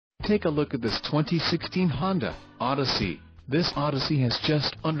take a look at this 2016 Honda Odyssey. This Odyssey has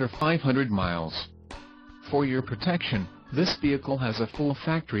just under 500 miles. For your protection, this vehicle has a full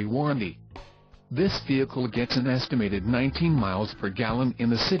factory warranty. This vehicle gets an estimated 19 miles per gallon in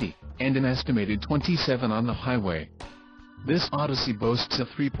the city, and an estimated 27 on the highway. This Odyssey boasts a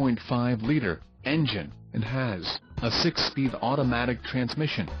 3.5-liter engine, and has a 6-speed automatic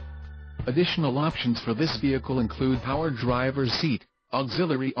transmission. Additional options for this vehicle include power driver's seat,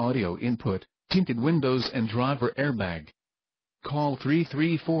 auxiliary audio input, tinted windows and driver airbag. Call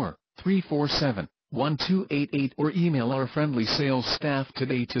 334-347-1288 or email our friendly sales staff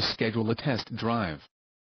today to schedule a test drive.